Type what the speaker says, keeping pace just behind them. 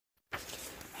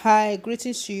Hi,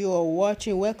 greetings to you all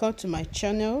watching. Welcome to my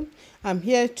channel. I'm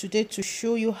here today to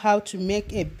show you how to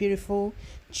make a beautiful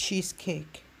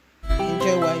cheesecake.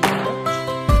 Enjoy while you watch.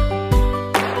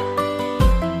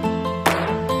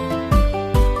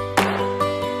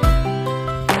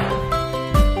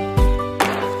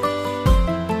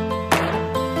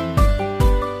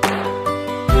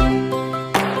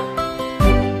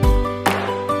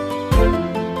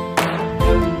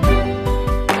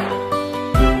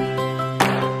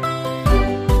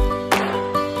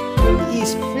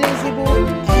 It's flexible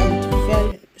and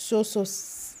very so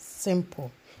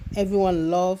simple.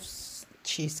 Everyone loves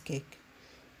cheesecake.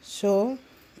 So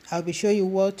I'll be showing you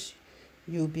what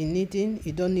you'll be needing.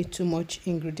 You don't need too much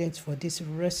ingredients for this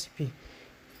recipe.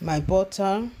 My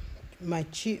butter, my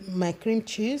cream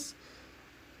cheese,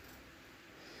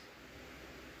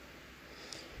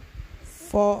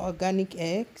 4 organic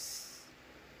eggs,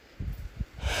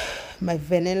 my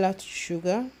vanilla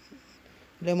sugar,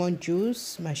 lemon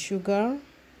juice, my sugar,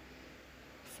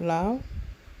 flour.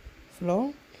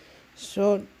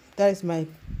 So that is my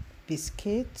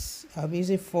biscuits. I'm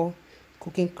using 4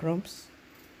 cooking crumbs.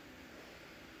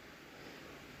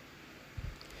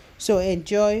 So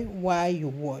enjoy while you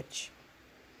watch.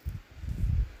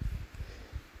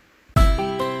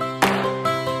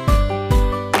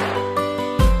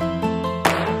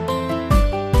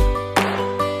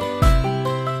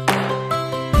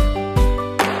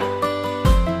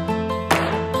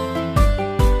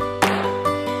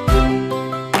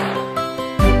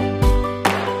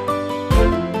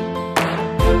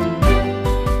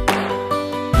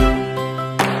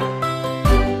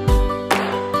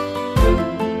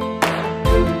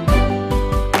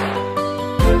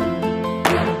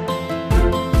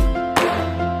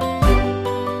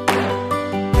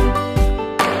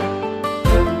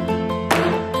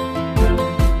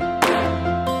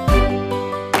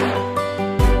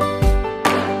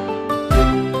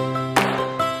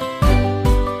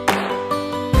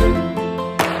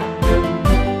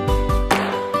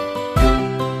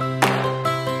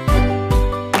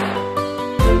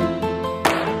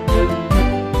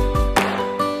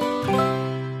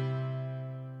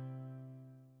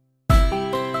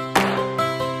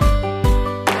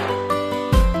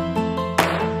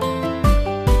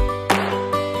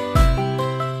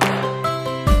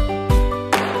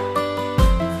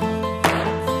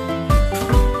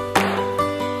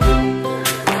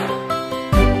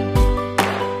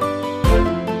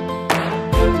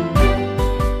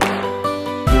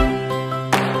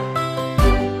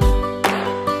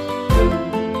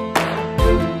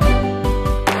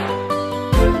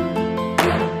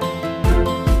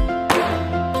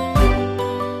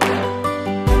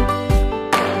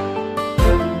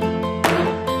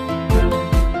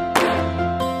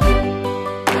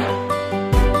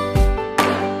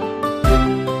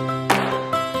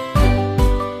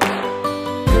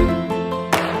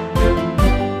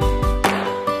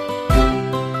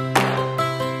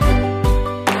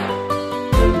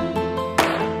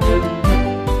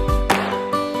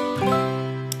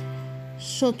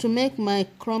 So to make my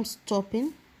crumbs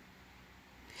topping,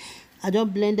 I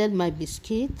just blended my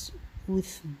biscuit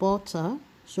with butter.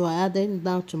 So I added them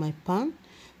down to my pan.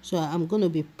 So I'm going to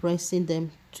be pressing them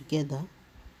together.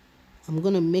 I'm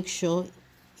going to make sure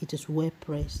it is well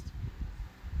pressed.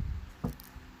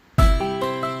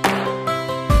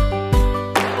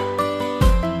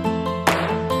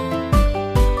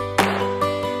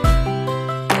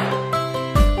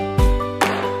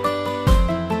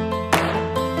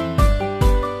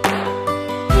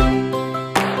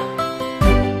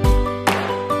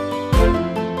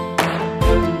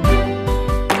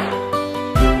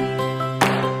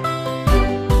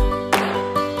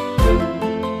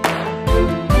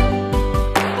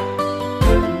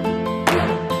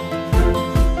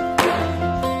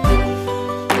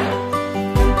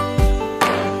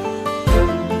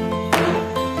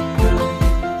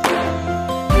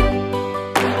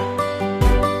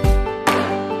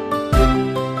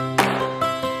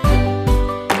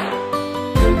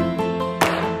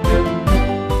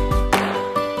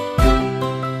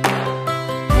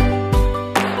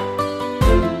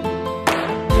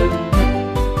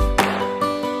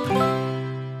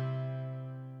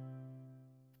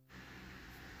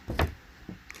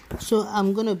 So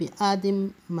I'm going to be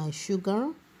adding my sugar,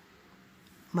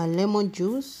 my lemon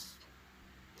juice,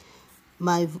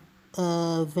 my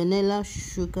vanilla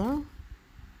sugar,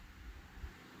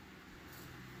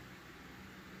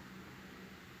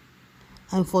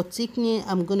 and for thickening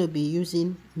I'm going to be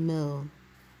using Mehl.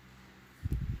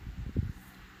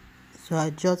 So I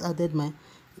just added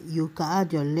you can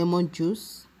add your lemon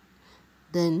juice.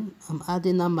 Then I'm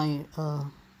adding now my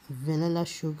vanilla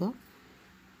sugar.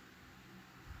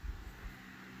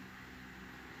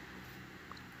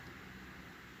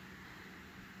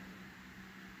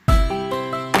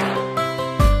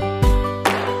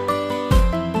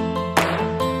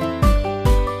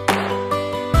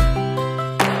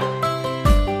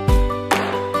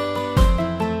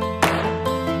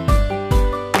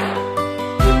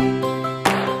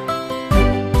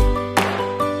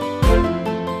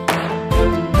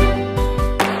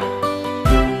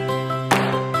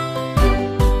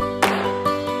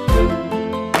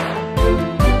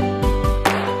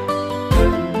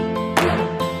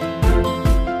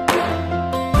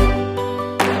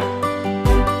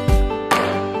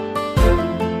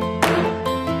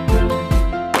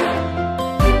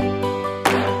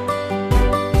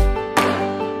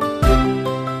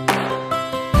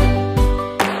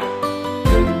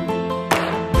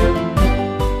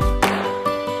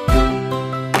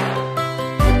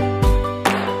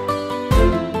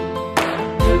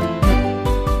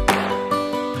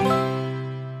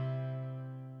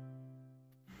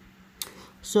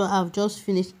 So I've just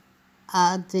finished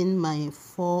adding my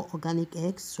 4 organic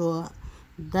eggs. So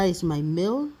that is my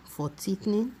meal for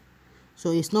thickening.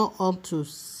 So it's not up to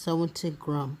 70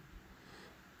 gram.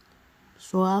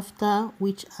 So after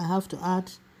which I have to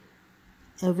add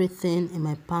everything in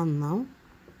my pan now,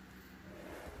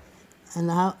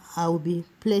 and I will be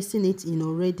placing it in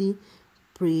already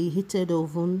preheated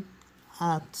oven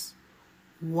at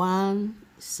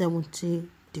 170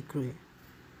 degree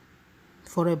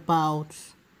for about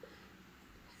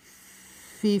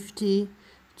 50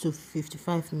 to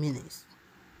 55 minutes.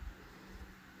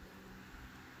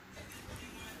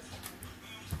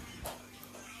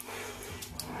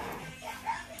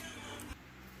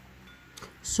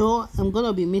 So I'm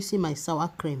gonna be mixing my sour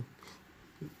cream.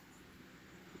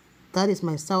 That is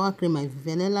my sour cream, my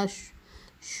vanilla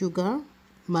sugar,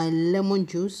 my lemon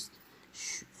juice,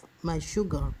 my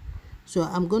sugar. So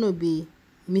I'm gonna be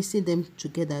mixing them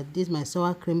together. This is my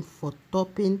sour cream for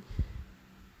topping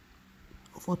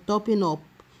up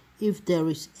if there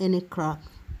is any crack.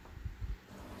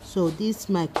 So this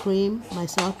my cream, my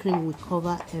sour cream will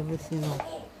cover everything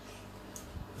up.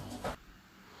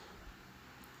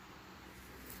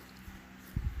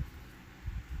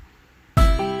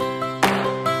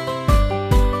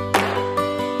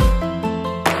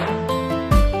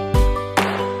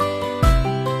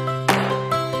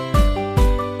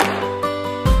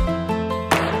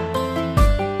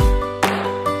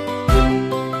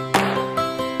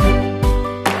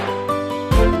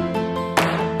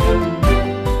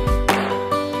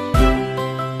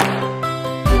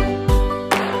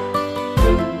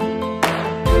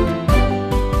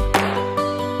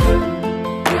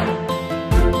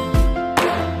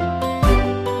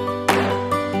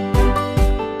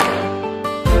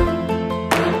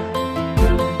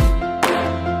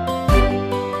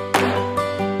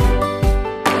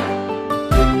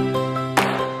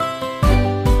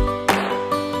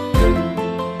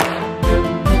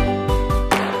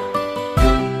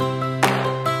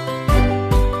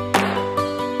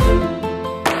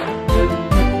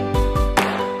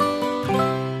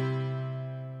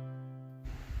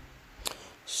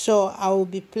 So I will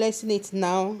be placing it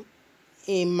now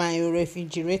in my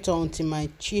refrigerator until my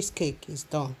cheesecake is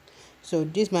done. So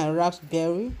this is my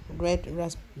raspberry, red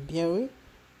raspberry,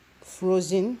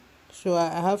 frozen. So I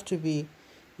have to be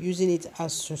using it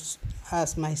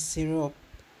as my syrup.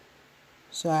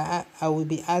 So I will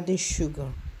be adding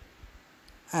sugar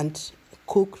and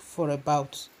cook for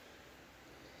about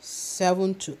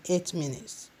 7 to 8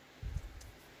 minutes.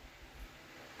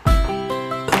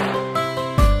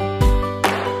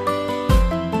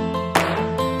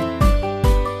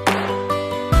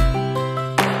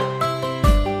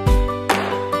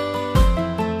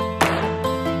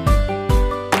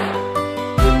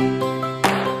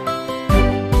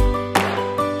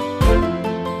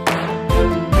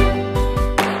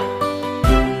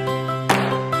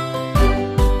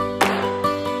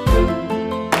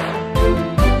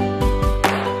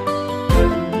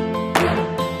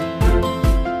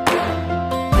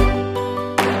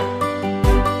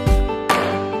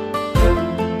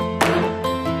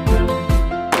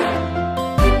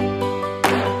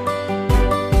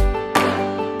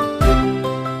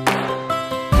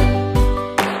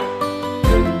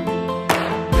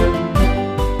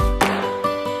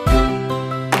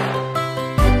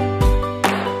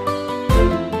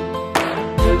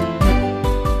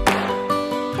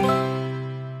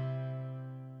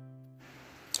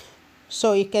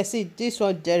 So you can see this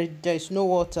one, there is no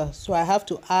water, so I have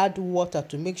to add water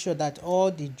to make sure that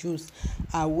all the juice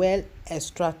are well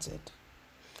extracted.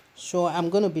 So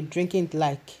I'm going to be drinking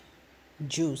like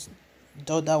juice,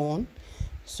 the other one.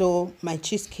 So my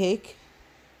cheesecake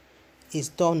is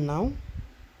done now.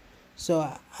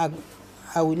 So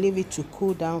I will leave it to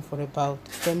cool down for about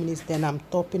 10 minutes. Then I'm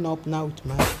topping up now with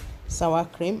my sour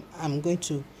cream. I'm going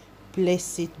to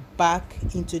place it back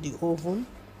into the oven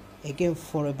again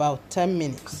for about 10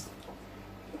 minutes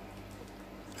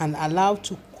and allow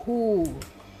to cool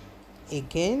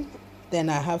again. Then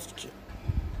I have to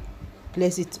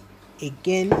place it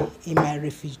again in my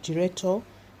refrigerator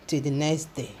till the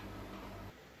next day.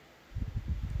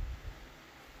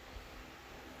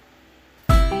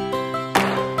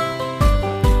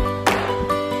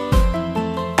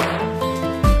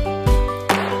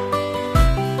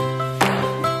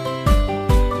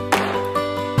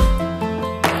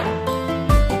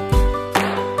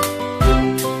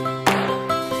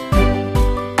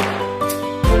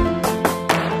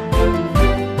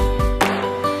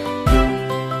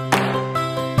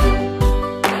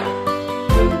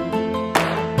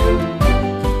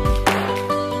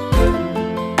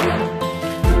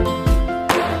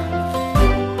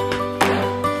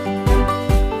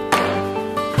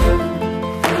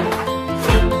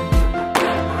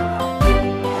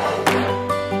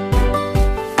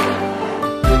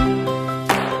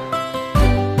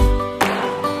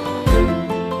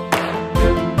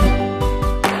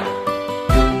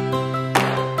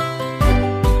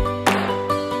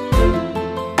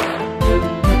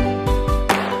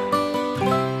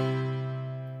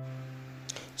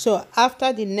 So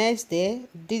after the next day,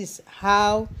 this is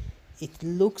how it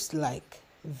looks like.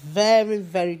 Very,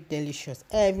 very delicious.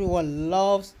 Everyone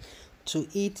loves to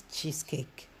eat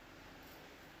cheesecake.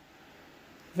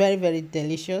 Very, very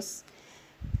delicious.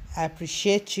 I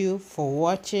appreciate you for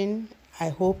watching. I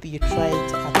hope you try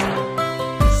it at